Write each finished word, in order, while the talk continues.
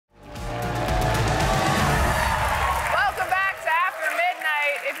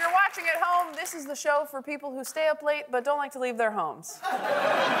this is the show for people who stay up late but don't like to leave their homes.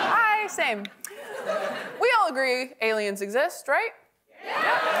 Hi, same. We all agree aliens exist, right?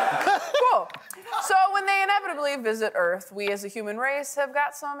 Yeah. Cool. So when they inevitably visit Earth, we as a human race have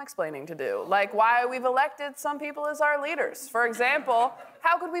got some explaining to do, like why we've elected some people as our leaders. For example,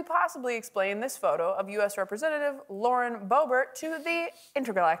 how could we possibly explain this photo of U.S. Representative Lauren Boebert to the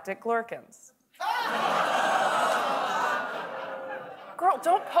intergalactic Glorkins? Girl,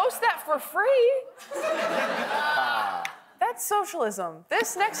 don't post that for free. That's socialism.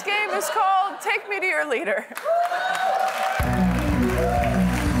 This next game is called Take Me to Your Leader.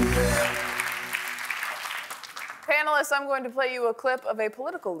 Panelists, I'm going to play you a clip of a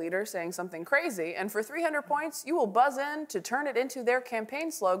political leader saying something crazy, and for 300 points, you will buzz in to turn it into their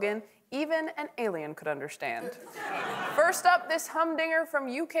campaign slogan, even an alien could understand. First up, this humdinger from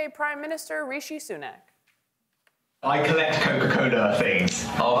UK Prime Minister Rishi Sunak. I collect Coca-Cola things.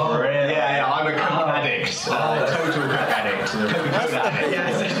 Oh, really? Yeah, I'm a Coke addict. Total Coke addict. Coca-Cola addict. Yeah,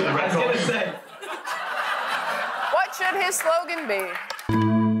 essentially, I was going to say. What should his slogan be?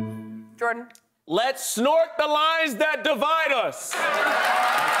 Jordan? Let's snort the lines that divide us.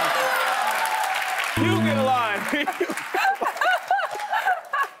 You get a line.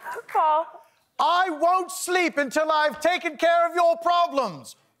 Paul? I won't sleep until I've taken care of your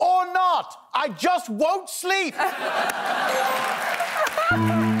problems. Or not. I just won't sleep.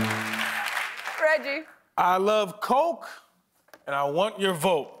 Reggie? I love Coke, and I want your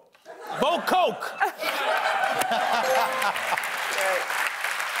vote. Vote Coke.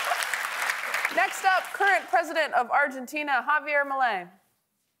 Next up, current president of Argentina, Javier Milei.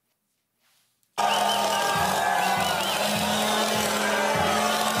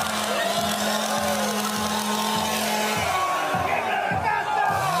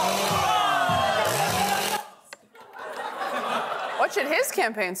 What should his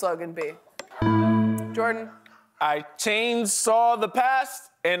campaign slogan be? Jordan? I chainsaw the past,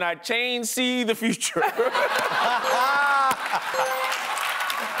 and I see the future.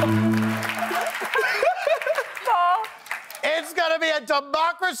 Paul? It's gonna be a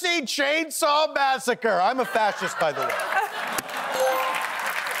democracy chainsaw massacre. I'm a fascist, by the way.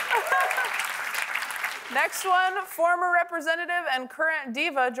 Next one, former representative and current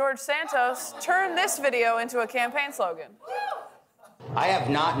diva George Santos turned this video into a campaign slogan. I have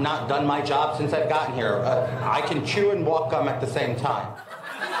not done my job since I've gotten here. I can chew and walk gum at the same time.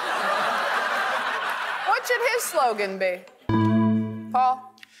 What should his slogan be? Paul?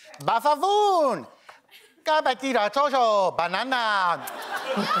 Bafavoon! Kabatira chocho banana.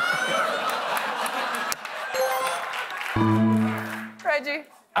 Reggie?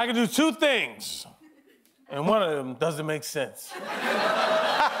 I can do two things, and one of them doesn't make sense.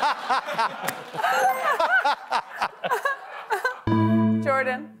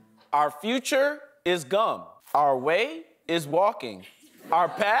 Jordan? Our future is gum. Our way is walking. Our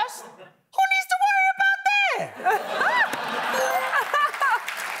past? Who needs to worry about that?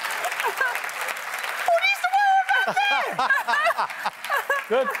 Who needs to worry about that?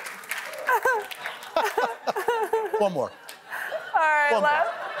 Good. One more. All right,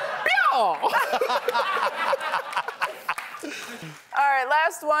 All right,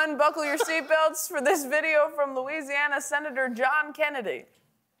 last one. Buckle your seatbelts for this video from Louisiana Senator John Kennedy.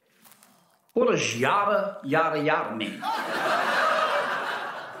 What does yada, yada, yada mean?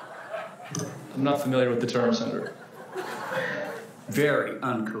 I'm not familiar with the term, Senator. Very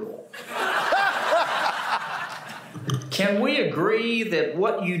uncool. Can we agree that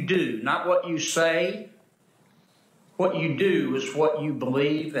what you do, not what you say, what you do is what you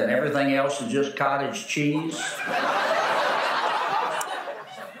believe, and everything else is just cottage cheese?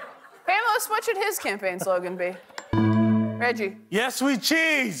 Panelists, what should his campaign slogan be? Reggie? Yes, we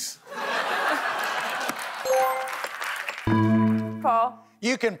cheese. Paul?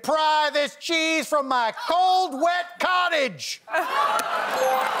 You can pry this cheese from my cold, wet cottage.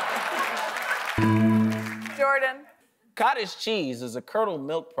 Jordan? Cottage cheese is a curdled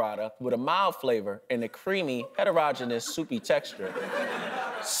milk product with a mild flavor and a creamy, heterogeneous, soupy texture.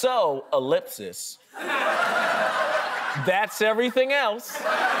 So, ellipsis. That's everything else.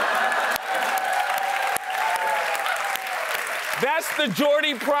 That's the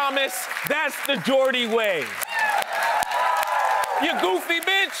Geordie promise. That's the Geordie way. You goofy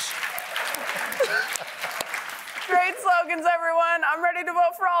bitch. Great slogans, everyone. I'm ready to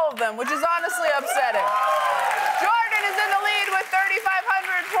vote for all of them, which is honestly upsetting. Jordan is in the lead with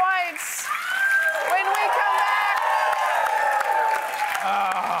 3,500 points. When we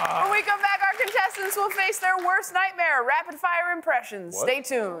come back, our contestants will face their worst nightmare, rapid-fire impressions. What? Stay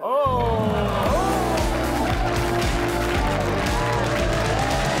tuned. Oh.